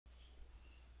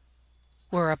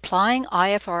We're applying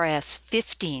IFRS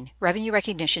 15 revenue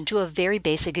recognition to a very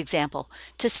basic example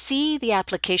to see the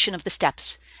application of the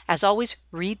steps. As always,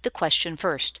 read the question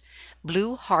first.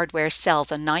 Blue Hardware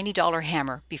sells a $90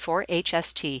 hammer before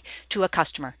HST to a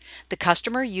customer. The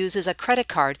customer uses a credit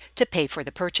card to pay for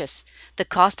the purchase. The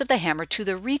cost of the hammer to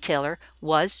the retailer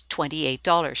was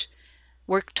 $28.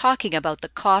 We're talking about the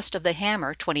cost of the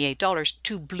hammer, $28,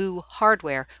 to Blue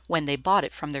Hardware when they bought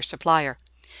it from their supplier.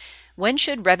 When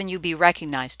should revenue be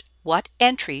recognized? What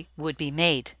entry would be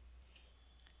made?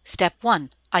 Step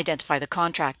 1. Identify the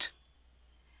contract.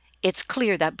 It's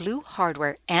clear that Blue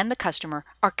Hardware and the customer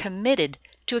are committed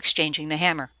to exchanging the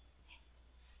hammer.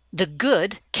 The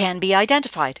good can be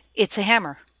identified. It's a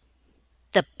hammer.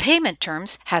 The payment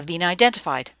terms have been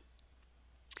identified.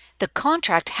 The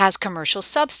contract has commercial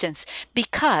substance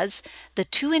because the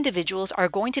two individuals are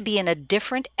going to be in a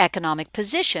different economic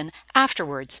position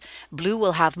afterwards. Blue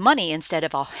will have money instead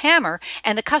of a hammer,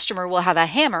 and the customer will have a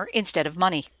hammer instead of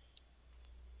money.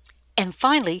 And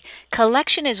finally,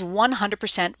 collection is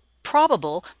 100%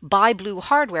 probable by Blue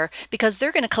Hardware because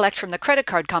they're going to collect from the credit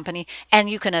card company, and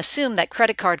you can assume that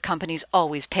credit card companies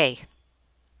always pay.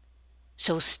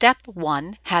 So step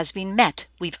 1 has been met.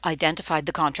 We've identified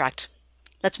the contract.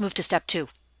 Let's move to step 2.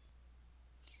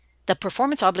 The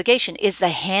performance obligation is the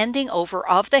handing over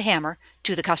of the hammer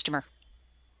to the customer.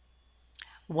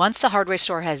 Once the hardware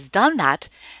store has done that,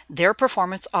 their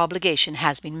performance obligation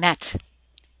has been met.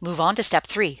 Move on to step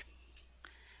 3.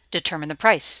 Determine the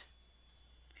price.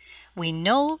 We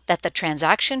know that the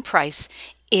transaction price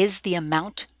is the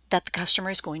amount that the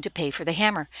customer is going to pay for the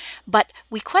hammer, but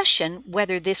we question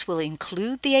whether this will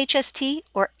include the HST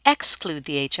or exclude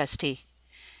the HST.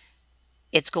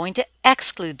 It's going to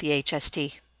exclude the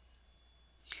HST.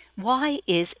 Why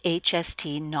is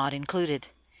HST not included?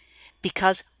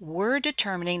 Because we're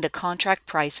determining the contract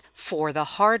price for the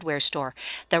hardware store,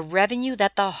 the revenue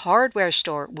that the hardware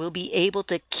store will be able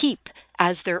to keep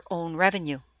as their own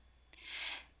revenue.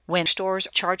 When stores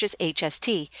charges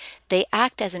HST, they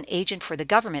act as an agent for the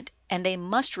government, and they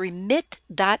must remit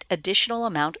that additional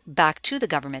amount back to the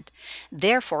government.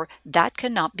 Therefore, that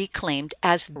cannot be claimed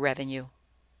as revenue.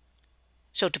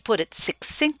 So to put it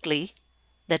succinctly,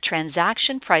 the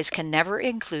transaction price can never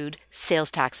include sales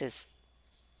taxes.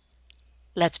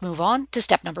 Let's move on to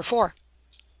step number 4.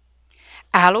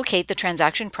 Allocate the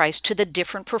transaction price to the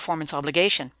different performance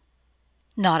obligation.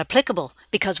 Not applicable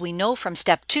because we know from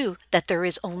step 2 that there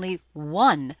is only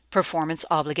one performance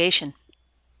obligation.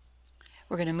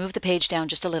 We're going to move the page down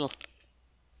just a little.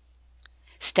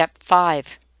 Step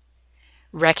 5.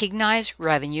 Recognize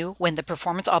revenue when the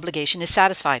performance obligation is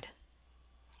satisfied.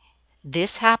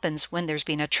 This happens when there's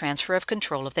been a transfer of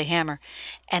control of the hammer,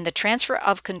 and the transfer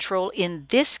of control in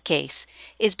this case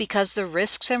is because the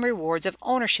risks and rewards of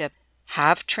ownership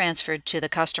have transferred to the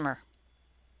customer.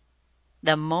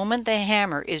 The moment the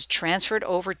hammer is transferred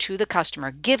over to the customer,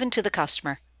 given to the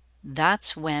customer,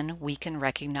 that's when we can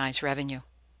recognize revenue.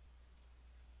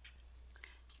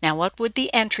 Now, what would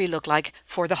the entry look like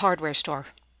for the hardware store?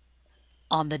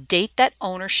 On the date that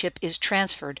ownership is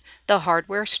transferred, the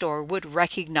hardware store would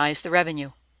recognize the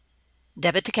revenue.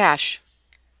 Debit to cash.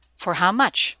 For how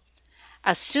much?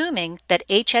 Assuming that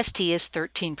HST is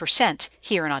 13%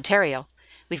 here in Ontario,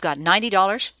 we've got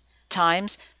 $90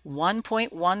 times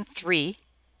 1.13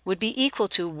 would be equal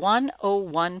to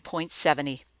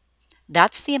 101.70.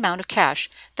 That's the amount of cash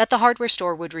that the hardware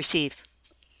store would receive.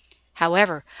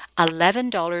 However,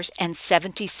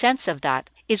 $11.70 of that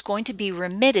is going to be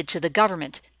remitted to the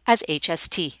government as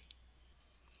HST.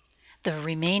 The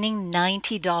remaining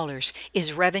 $90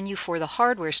 is revenue for the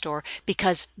hardware store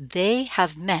because they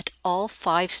have met all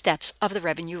 5 steps of the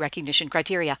revenue recognition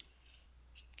criteria.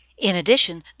 In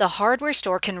addition, the hardware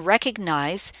store can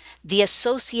recognize the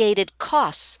associated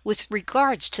costs with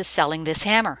regards to selling this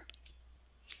hammer.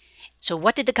 So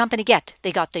what did the company get?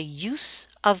 They got the use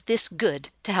of this good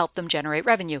to help them generate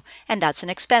revenue, and that's an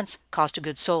expense, cost of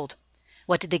goods sold.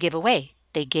 What did they give away?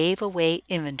 They gave away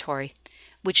inventory,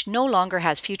 which no longer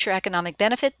has future economic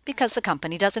benefit because the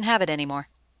company doesn't have it anymore.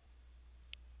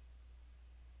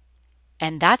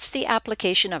 And that's the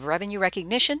application of revenue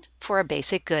recognition for a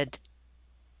basic good.